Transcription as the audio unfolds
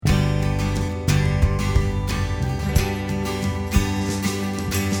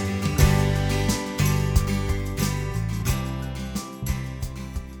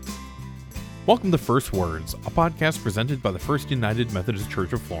Welcome to First Words, a podcast presented by the First United Methodist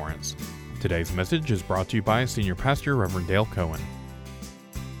Church of Florence. Today's message is brought to you by Senior Pastor Reverend Dale Cohen.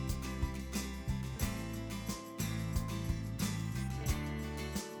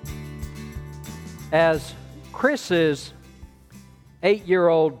 As Chris's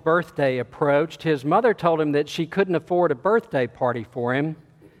 8-year-old birthday approached, his mother told him that she couldn't afford a birthday party for him.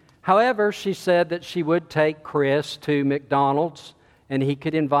 However, she said that she would take Chris to McDonald's and he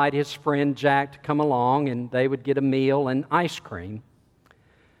could invite his friend Jack to come along and they would get a meal and ice cream.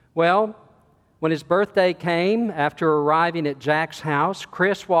 Well, when his birthday came, after arriving at Jack's house,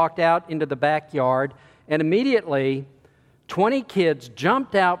 Chris walked out into the backyard and immediately 20 kids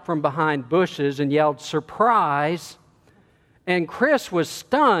jumped out from behind bushes and yelled, "Surprise!" And Chris was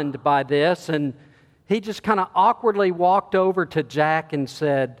stunned by this, and he just kind of awkwardly walked over to Jack and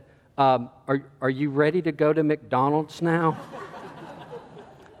said, Are you ready to go to McDonald's now?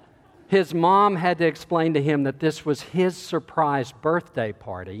 His mom had to explain to him that this was his surprise birthday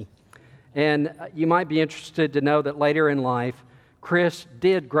party. And you might be interested to know that later in life, Chris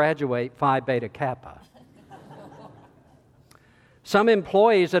did graduate Phi Beta Kappa. Some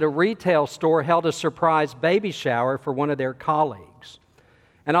employees at a retail store held a surprise baby shower for one of their colleagues.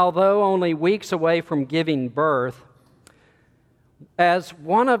 And although only weeks away from giving birth, as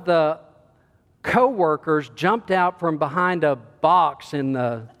one of the co-workers jumped out from behind a box in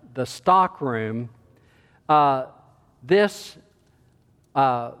the stock room, this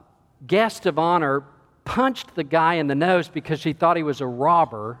guest of honor punched the guy in the nose because she thought he was a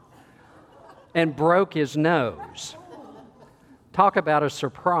robber and broke his nose. Talk about a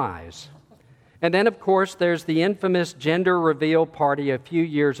surprise. And then, of course, there's the infamous gender reveal party a few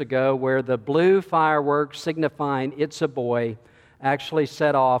years ago where the blue fireworks signifying it's a boy actually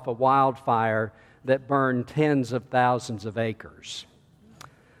set off a wildfire that burned tens of thousands of acres.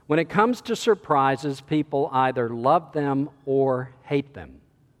 When it comes to surprises, people either love them or hate them.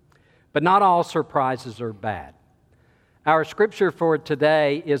 But not all surprises are bad. Our scripture for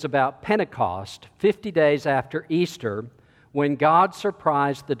today is about Pentecost, 50 days after Easter, when God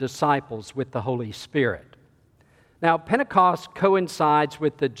surprised the disciples with the Holy Spirit. Now, Pentecost coincides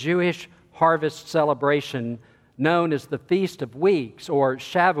with the Jewish harvest celebration known as the Feast of Weeks, or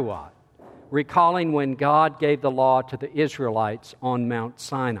Shavuot, recalling when God gave the law to the Israelites on Mount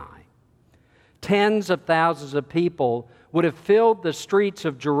Sinai. Tens of thousands of people would have filled the streets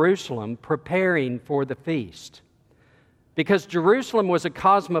of Jerusalem preparing for the feast. Because Jerusalem was a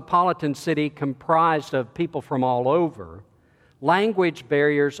cosmopolitan city comprised of people from all over, language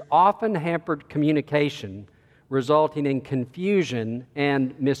barriers often hampered communication, resulting in confusion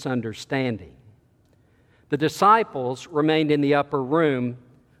and misunderstanding. The disciples remained in the upper room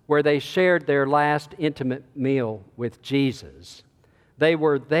where they shared their last intimate meal with Jesus. They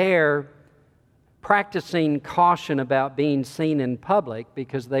were there practicing caution about being seen in public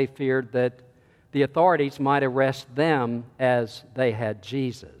because they feared that the authorities might arrest them as they had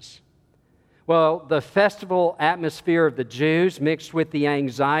Jesus. Well, the festival atmosphere of the Jews mixed with the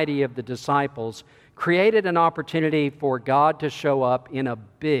anxiety of the disciples created an opportunity for God to show up in a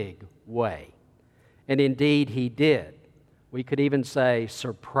big way. And indeed, He did. We could even say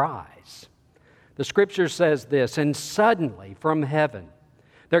surprise. The scripture says this, "And suddenly from heaven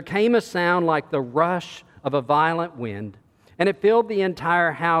there came a sound like the rush of a violent wind, and it filled the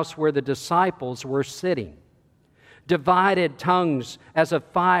entire house where the disciples were sitting. Divided tongues as of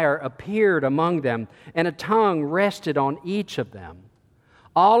fire appeared among them, and a tongue rested on each of them.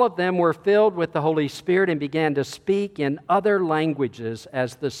 All of them were filled with the Holy Spirit and began to speak in other languages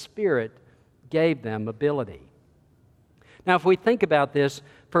as the Spirit gave them ability." Now, if we think about this,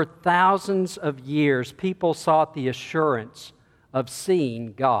 for thousands of years, people sought the assurance of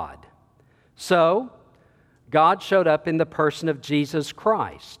seeing God. So, God showed up in the person of Jesus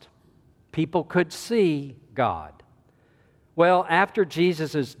Christ. People could see God. Well, after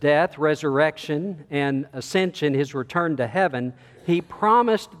Jesus' death, resurrection, and ascension, His return to heaven, He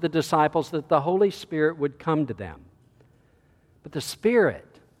promised the disciples that the Holy Spirit would come to them. But the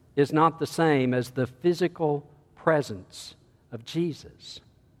Spirit is not the same as the physical presence of Jesus.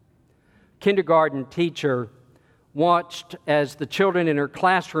 Kindergarten teacher watched as the children in her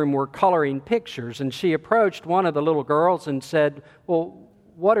classroom were coloring pictures, and she approached one of the little girls and said, "Well,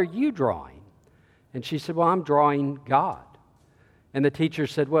 what are you drawing?" And she said, "Well, I'm drawing God." And the teacher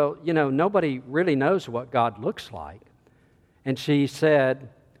said, "Well, nobody really knows what God looks like." And she said,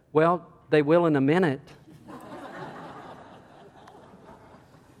 "Well, they will in a minute."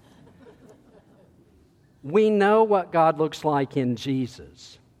 We know what God looks like in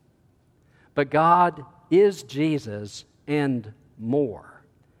Jesus, but God is Jesus and more.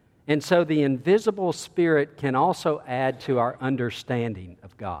 And so the invisible Spirit can also add to our understanding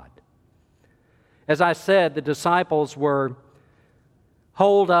of God. As I said, the disciples were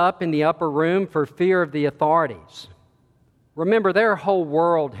holed up in the upper room for fear of the authorities. Remember, their whole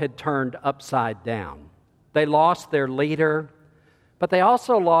world had turned upside down. They lost their leader, but they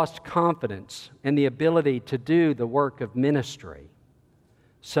also lost confidence in the ability to do the work of ministry.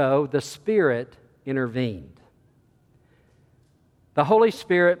 So the Spirit intervened. The Holy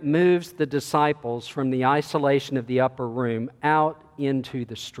Spirit moves the disciples from the isolation of the upper room out into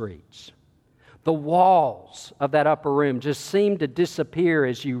the streets. The walls of that upper room just seem to disappear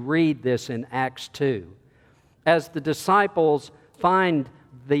as you read this in Acts 2. As the disciples find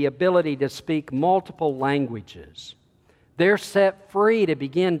the ability to speak multiple languages, they're set free to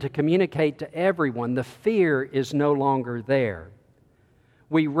begin to communicate to everyone. The fear is no longer there.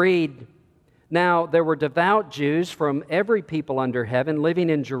 We read, "Now there were devout Jews from every people under heaven living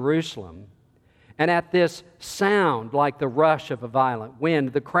in Jerusalem. And at this sound, like the rush of a violent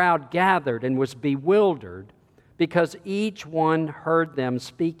wind, the crowd gathered and was bewildered because each one heard them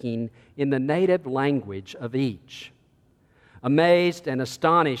speaking in the native language of each. Amazed and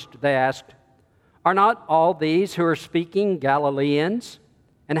astonished, they asked, 'Are not all these who are speaking Galileans?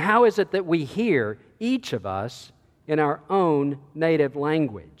 And how is it that we hear, each of us, in our own native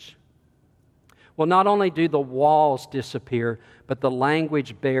language?'" Well, not only do the walls disappear, but the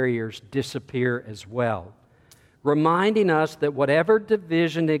language barriers disappear as well, reminding us that whatever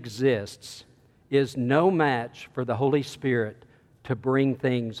division exists is no match for the Holy Spirit to bring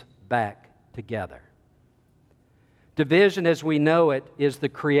things back together. Division, as we know it, is the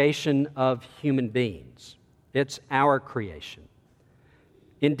creation of human beings. It's our creation.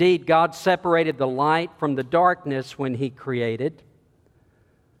 Indeed, God separated the light from the darkness when He created.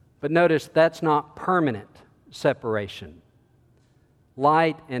 But notice that's not permanent separation.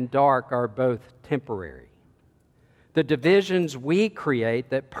 Light and dark are both temporary. The divisions we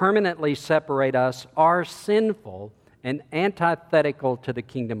create that permanently separate us are sinful and antithetical to the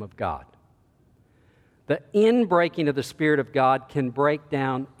kingdom of God. The inbreaking of the Spirit of God can break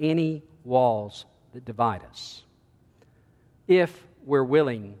down any walls that divide us, if we're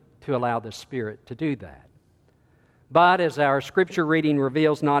willing to allow the Spirit to do that. But as our scripture reading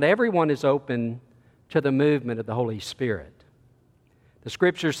reveals, not everyone is open to the movement of the Holy Spirit. The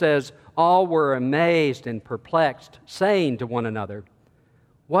scripture says, "All were amazed and perplexed, saying to one another,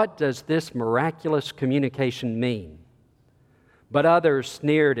 'What does this miraculous communication mean?' But others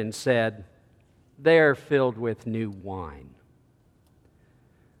sneered and said, 'They're filled with new wine.'"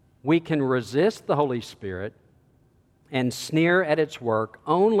 We can resist the Holy Spirit and sneer at its work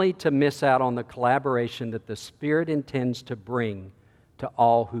only to miss out on the collaboration that the Spirit intends to bring to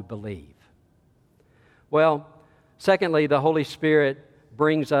all who believe. Well, secondly, the Holy Spirit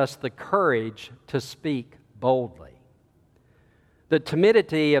brings us the courage to speak boldly. The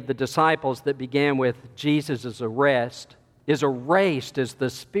timidity of the disciples that began with Jesus' arrest is erased as the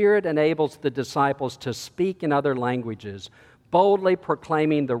Spirit enables the disciples to speak in other languages, boldly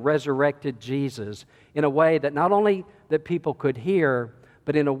proclaiming the resurrected Jesus in a way that not only that people could hear,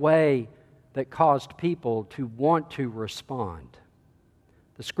 but in a way that caused people to want to respond.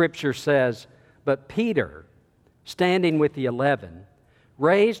 The scripture says, "But Peter, standing with the 11,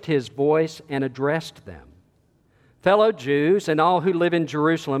 raised his voice and addressed them. 'Fellow Jews and all who live in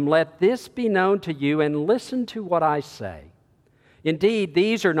Jerusalem, let this be known to you and listen to what I say. Indeed,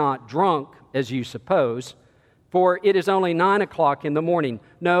 these are not drunk, as you suppose, for it is only 9 o'clock in the morning.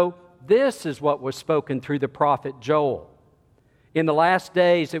 No, this is what was spoken through the prophet Joel. In the last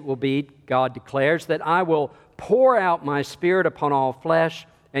days it will be, God declares, that I will pour out my Spirit upon all flesh,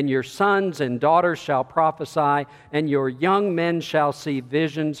 and your sons and daughters shall prophesy, and your young men shall see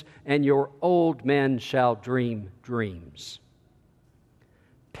visions, and your old men shall dream dreams.'"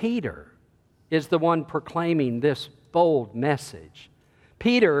 Peter is the one proclaiming this bold message.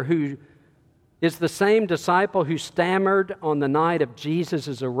 Peter, who is the same disciple who stammered on the night of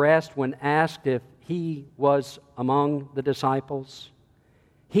Jesus' arrest when asked if he was among the disciples.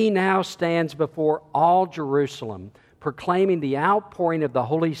 He now stands before all Jerusalem, proclaiming the outpouring of the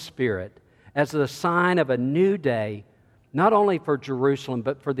Holy Spirit as the sign of a new day, not only for Jerusalem,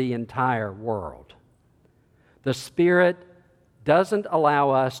 but for the entire world. The Spirit doesn't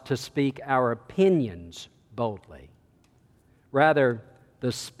allow us to speak our opinions boldly. Rather,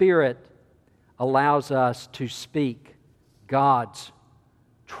 the Spirit allows us to speak God's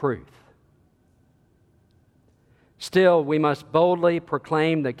truth. Still, we must boldly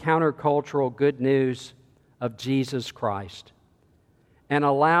proclaim the countercultural good news of Jesus Christ and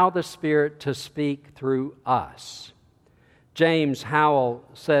allow the Spirit to speak through us. James Howell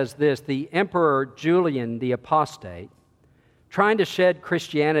says this: the Emperor Julian the Apostate, trying to shed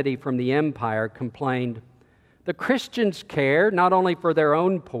Christianity from the empire, complained, "The Christians care not only for their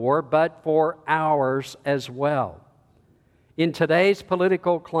own poor, but for ours as well." In today's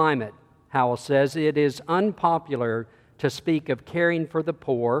political climate, Howell says, it is unpopular to speak of caring for the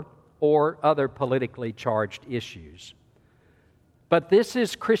poor or other politically charged issues. But this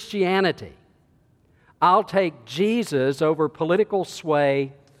is Christianity. I'll take Jesus over political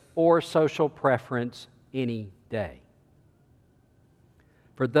sway or social preference any day.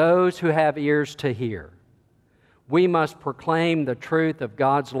 For those who have ears to hear, we must proclaim the truth of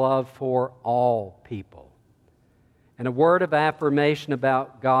God's love for all people. And a word of affirmation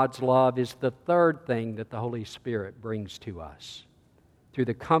about God's love is the third thing that the Holy Spirit brings to us, through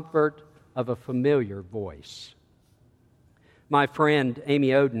the comfort of a familiar voice. My friend Amy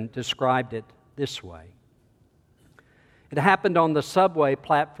Oden described it this way. It happened on the subway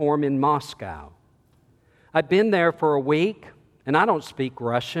platform in Moscow. I'd been there for a week, and I don't speak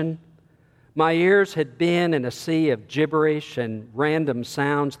Russian. My ears had been in a sea of gibberish and random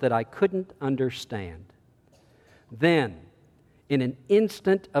sounds that I couldn't understand. Then, in an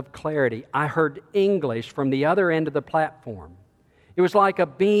instant of clarity, I heard English from the other end of the platform. It was like a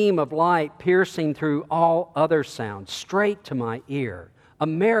beam of light piercing through all other sounds, straight to my ear.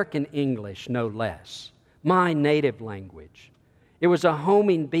 American English, no less. My native language. It was a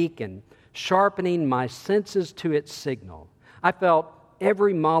homing beacon, sharpening my senses to its signal. I felt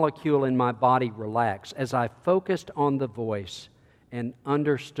every molecule in my body relax as I focused on the voice and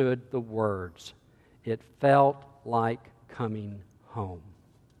understood the words. It felt like coming home.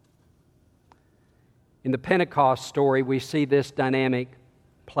 In the Pentecost story, we see this dynamic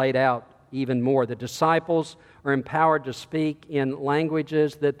played out even more. The disciples are empowered to speak in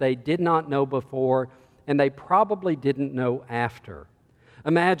languages that they did not know before, and they probably didn't know after.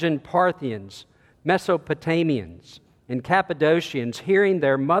 Imagine Parthians, Mesopotamians, and Cappadocians hearing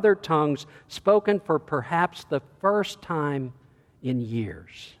their mother tongues spoken for perhaps the first time in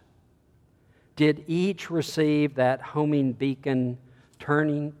years. Did each receive that homing beacon,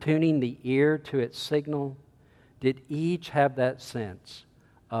 tuning the ear to its signal? Did each have that sense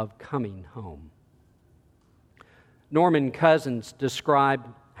of coming home? Norman Cousins described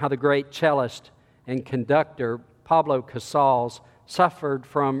how the great cellist and conductor Pablo Casals suffered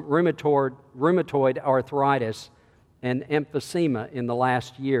from rheumatoid arthritis and emphysema in the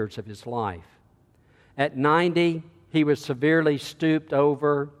last years of his life. At 90, he was severely stooped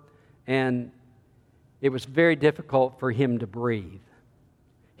over, and it was very difficult for him to breathe.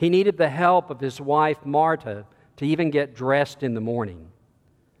 He needed the help of his wife, Marta, to even get dressed in the morning.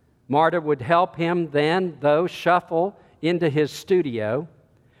 Marta would help him then, though, shuffle into his studio,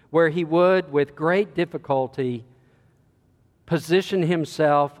 where he would, with great difficulty, position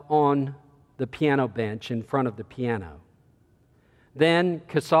himself on the piano bench in front of the piano. Then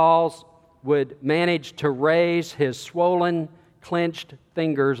Casals would manage to raise his swollen, clenched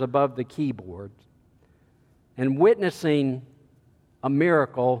fingers above the keyboard. And witnessing a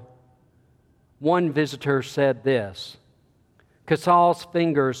miracle, one visitor said this: Casals'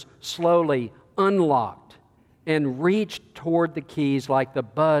 fingers slowly unlocked and reached toward the keys like the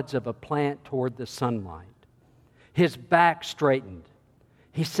buds of a plant toward the sunlight. His back straightened.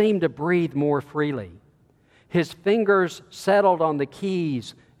 He seemed to breathe more freely. His fingers settled on the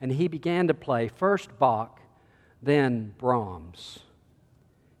keys, and he began to play first Bach, then Brahms.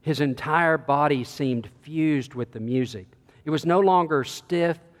 His entire body seemed fused with the music. It was no longer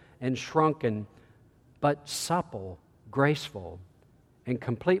stiff and shrunken, but supple, graceful, and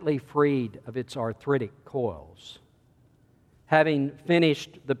completely freed of its arthritic coils. Having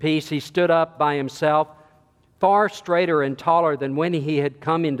finished the piece, he stood up by himself, far straighter and taller than when he had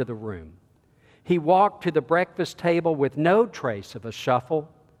come into the room. He walked to the breakfast table with no trace of a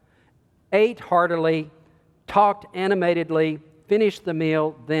shuffle, ate heartily, talked animatedly, finished the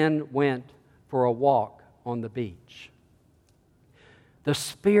meal, then went for a walk on the beach. The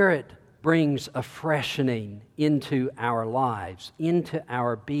Spirit brings a freshening into our lives, into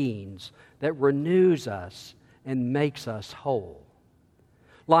our beings, that renews us and makes us whole.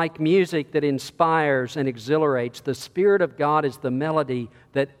 Like music that inspires and exhilarates, the Spirit of God is the melody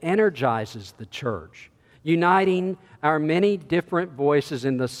that energizes the church, uniting our many different voices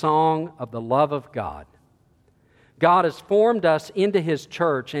in the song of the love of God. God has formed us into His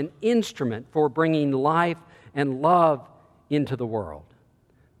church, an instrument for bringing life and love into the world.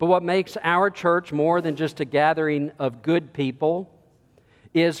 But what makes our church more than just a gathering of good people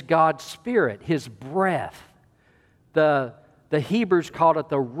is God's Spirit, His breath. The Hebrews called it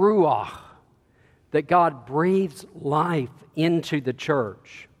the Ruach, that God breathes life into the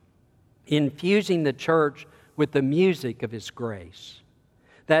church, infusing the church with the music of His grace.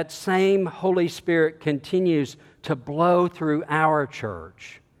 That same Holy Spirit continues to blow through our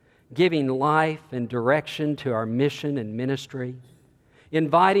church, giving life and direction to our mission and ministry,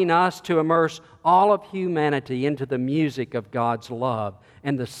 inviting us to immerse all of humanity into the music of God's love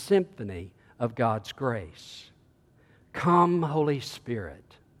and the symphony of God's grace. Come, Holy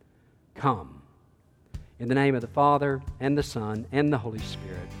Spirit, come. In the name of the Father, and the Son, and the Holy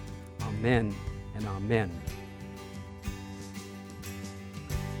Spirit. Amen and amen.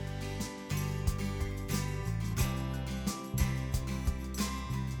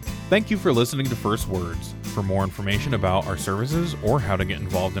 Thank you for listening to First Words. For more information about our services or how to get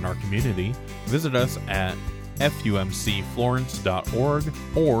involved in our community, visit us at fumcflorence.org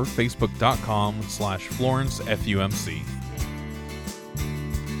or facebook.com/FlorenceFUMC.